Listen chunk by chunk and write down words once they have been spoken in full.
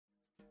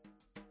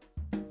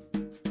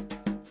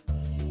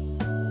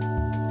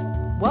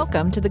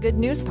Welcome to the Good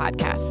News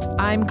Podcast.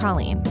 I'm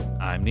Colleen.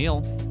 I'm Neil.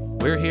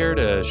 We're here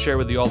to share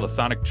with you all the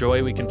sonic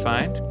joy we can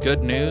find,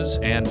 good news,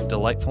 and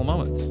delightful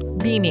moments.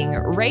 Beaming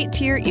right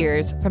to your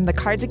ears from the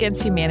Cards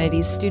Against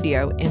Humanity's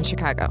studio in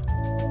Chicago.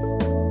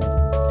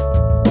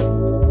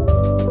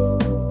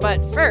 But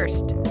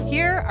first,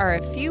 here are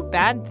a few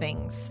bad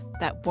things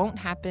that won't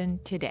happen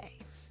today.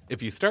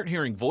 If you start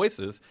hearing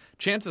voices,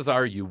 chances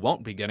are you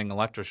won't be getting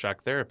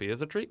electroshock therapy as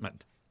a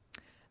treatment.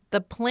 The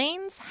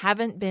planes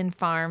haven't been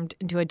farmed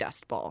into a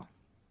dust bowl.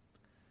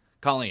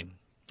 Colleen.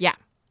 Yeah.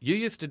 You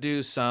used to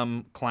do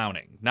some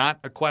clowning. Not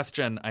a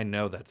question. I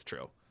know that's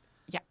true.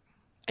 Yeah,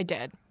 I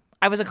did.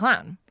 I was a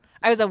clown.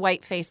 I was a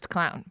white-faced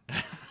clown.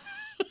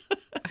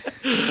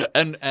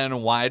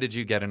 And why did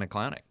you get into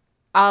clowning?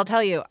 I'll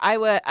tell you. I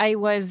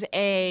was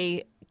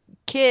a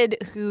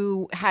kid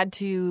who had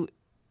to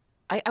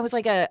I was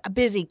like a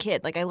busy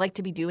kid. Like, I liked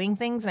to be doing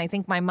things. And I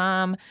think my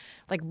mom,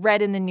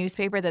 read in the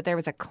newspaper that there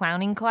was a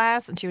clowning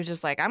class. And she was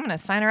just like, I'm going to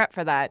sign her up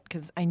for that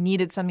because I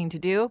needed something to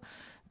do.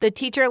 The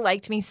teacher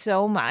liked me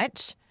so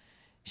much,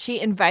 she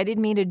invited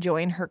me to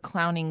join her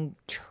clowning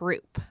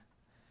troupe.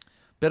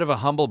 Bit of a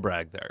humble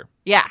brag there.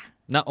 Yeah.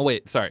 No,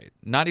 wait, sorry.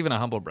 Not even a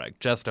humble brag,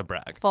 just a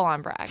brag.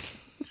 Full-on brag.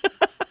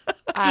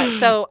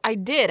 So I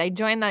did. I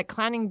joined that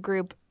clowning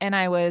group, and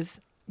I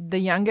was the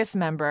youngest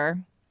member.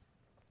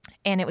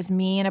 And it was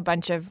me and a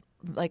bunch of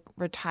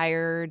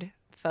retired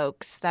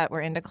folks that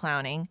were into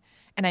clowning,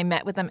 and I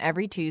met with them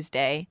every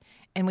Tuesday.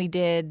 And we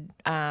did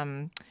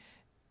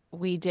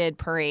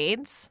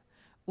parades,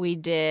 we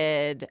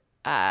did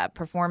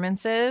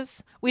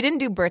performances. We didn't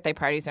do birthday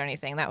parties or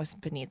anything. That was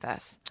beneath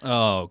us.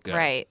 Oh, good.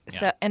 Right. Yeah.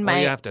 So and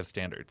you have to have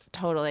standards.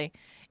 Totally.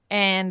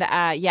 And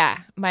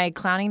my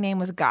clowning name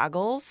was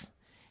Goggles.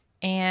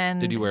 And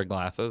did you wear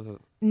glasses?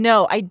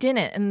 No, I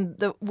didn't.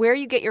 And where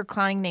you get your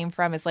clowning name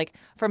from is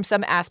from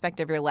some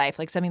aspect of your life,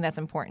 something that's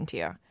important to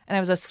you. And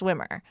I was a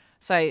swimmer,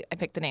 so I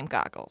picked the name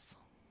Goggles.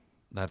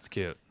 That's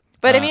cute.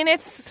 But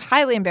it's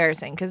highly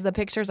embarrassing because the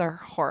pictures are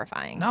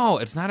horrifying. No,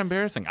 it's not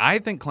embarrassing. I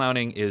think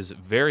clowning is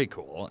very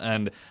cool.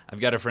 And I've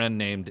got a friend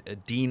named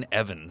Dean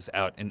Evans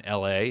out in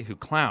L.A. who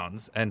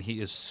clowns, and he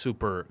is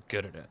super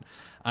good at it.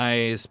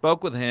 I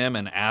spoke with him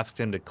and asked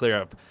him to clear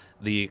up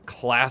the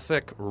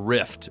classic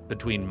rift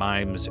between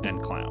mimes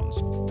and clowns.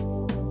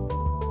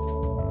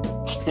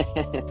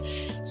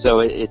 So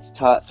it's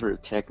taught through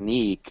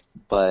technique,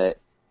 but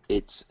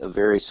it's a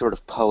very sort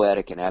of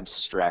poetic and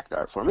abstract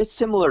art form. It's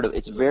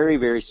very,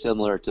 very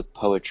similar to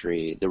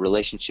poetry. The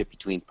relationship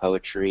between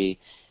poetry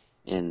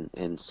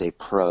and say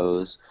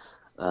prose,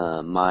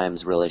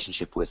 mime's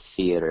relationship with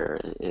theater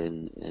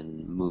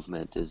and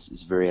movement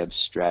is very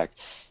abstract.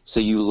 So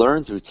you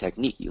learn through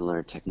technique. You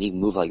learn technique,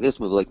 move like this,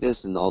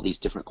 and all these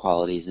different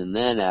qualities. And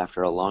then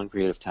after a long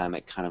period of time,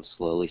 it kind of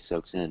slowly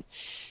soaks in.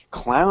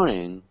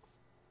 Clowning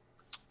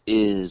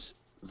is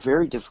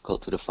very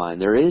difficult to define.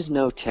 There is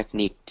no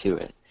technique to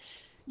it.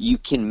 You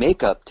can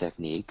make up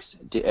techniques.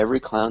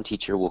 Every clown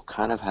teacher will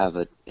kind of have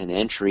an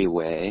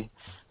entryway.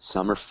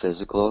 Some are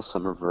physical,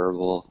 some are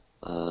verbal,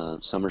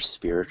 some are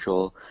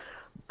spiritual.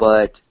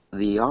 But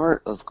the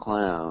art of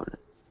clown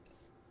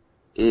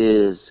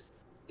it's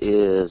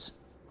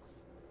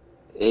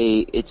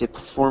a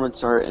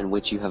performance art in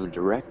which you have a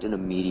direct and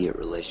immediate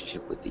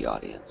relationship with the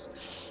audience.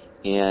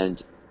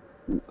 And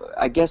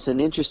I guess an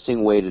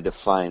interesting way to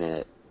define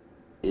it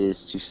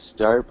is to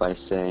start by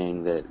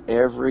saying that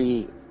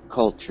every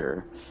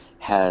culture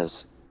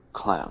has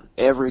clown.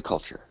 Every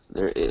culture.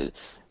 There is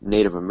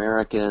Native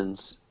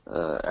Americans,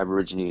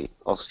 Aborigine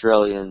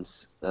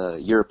Australians,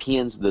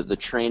 Europeans. The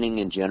training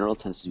in general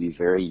tends to be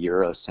very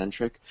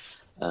Eurocentric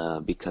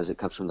because it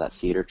comes from that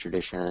theater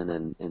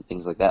tradition and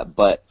things like that.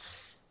 But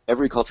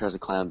every culture has a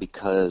clown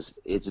because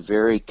it's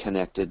very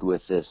connected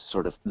with this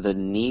sort of the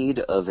need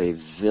of a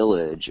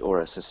village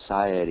or a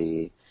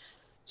society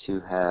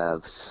to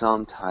have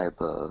some type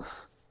of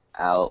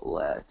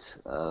outlet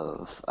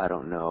of, I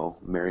don't know,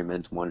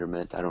 merriment,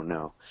 wonderment, I don't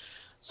know.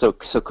 So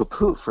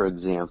Kaput, for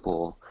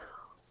example,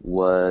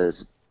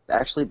 was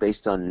actually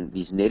based on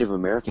these Native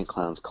American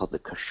clowns called the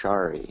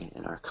Kashari,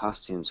 and our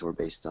costumes were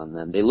based on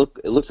them. It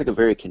looks like a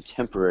very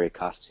contemporary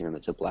costume.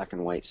 It's a black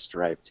and white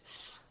striped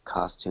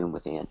costume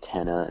with the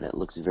antenna, and it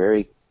looks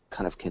very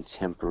kind of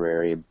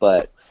contemporary,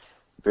 but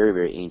very,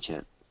 very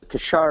ancient. The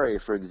Kashari,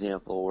 for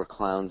example, were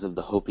clowns of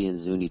the Hopi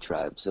and Zuni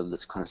tribes of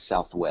this kind of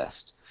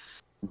southwest.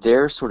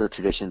 Their sort of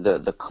tradition, the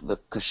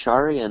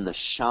Kashari and the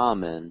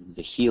shaman,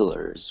 the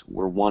healers,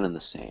 were one and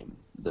the same.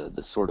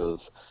 The sort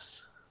of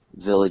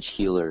village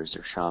healers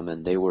or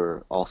shaman, they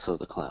were also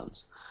the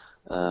clowns.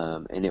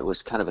 And it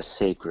was kind of a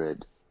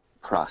sacred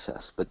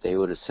process, but they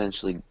would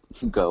essentially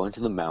go into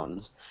the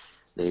mountains.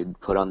 They'd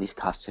put on these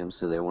costumes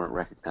so they weren't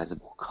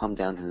recognizable, come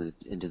down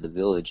into the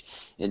village,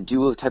 and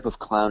do a type of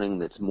clowning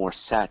that's more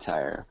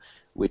satire,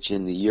 which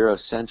in the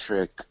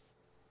Eurocentric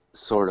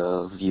sort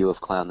of view of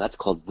clown, that's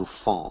called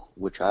bouffon,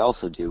 which I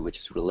also do, which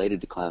is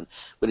related to clown,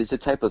 but it's a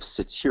type of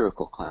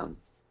satirical clown.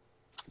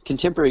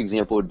 Contemporary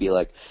example would be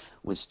like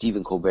when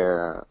Stephen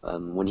Colbert,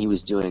 when he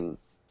was doing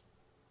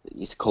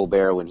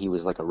Colbert, when he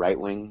was like a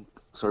right-wing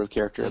sort of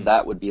character.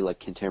 That would be like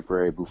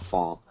contemporary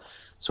Buffon,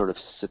 sort of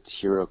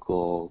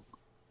satirical,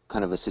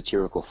 kind of a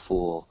satirical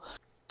fool.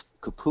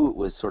 Kaput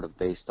was sort of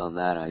based on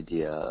that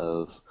idea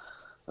of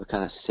a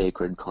kind of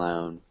sacred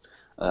clown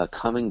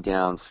coming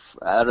down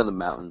out of the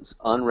mountains,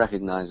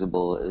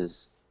 unrecognizable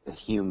as a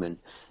human,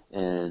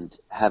 and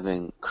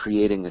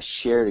creating a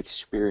shared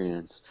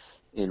experience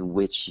in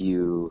which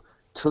you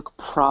took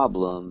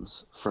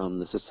problems from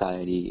the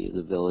society,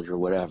 the village, or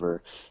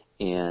whatever,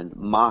 and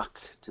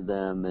mocked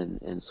them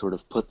and sort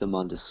of put them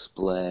on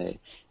display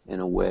in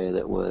a way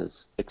that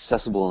was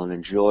accessible and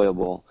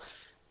enjoyable.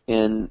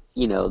 And,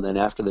 then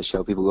after the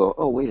show, people go,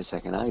 oh, wait a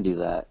second, I do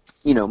that.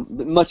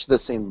 Much the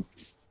same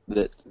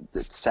that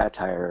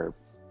satire,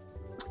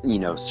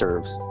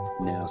 serves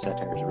now.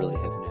 Satire is really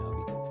hip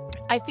now.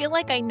 I feel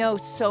like I know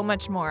so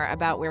much more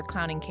about where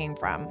clowning came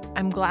from.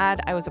 I'm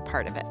glad I was a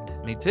part of it.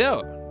 Me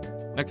too.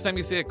 Next time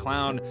you see a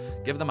clown,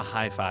 give them a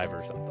high five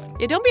or something.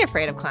 Yeah, don't be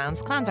afraid of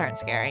clowns. Clowns aren't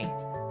scary.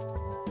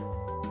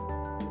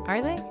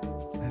 Are they?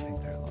 I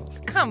think they're a little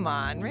scary. Come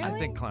on, really? I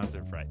think clowns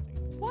are frightening.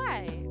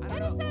 Why?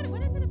 What is it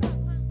about clowns?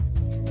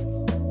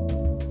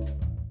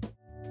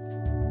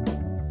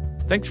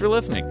 Thanks for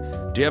listening.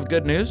 Do you have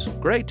good news?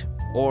 Great.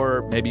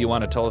 Or maybe you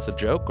want to tell us a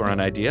joke or an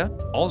idea?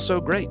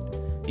 Also great.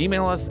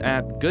 Email us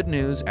at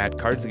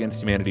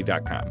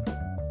goodnews@cardsagainsthumanity.com.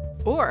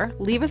 Or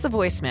leave us a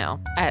voicemail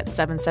at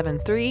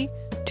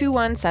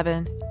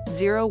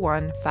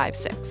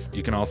 773-217-0156.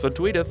 You can also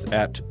tweet us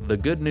at The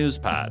Good News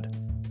Pod.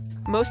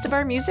 Most of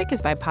our music is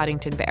by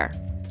Poddington Bear.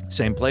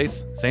 Same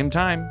place, same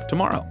time,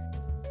 tomorrow.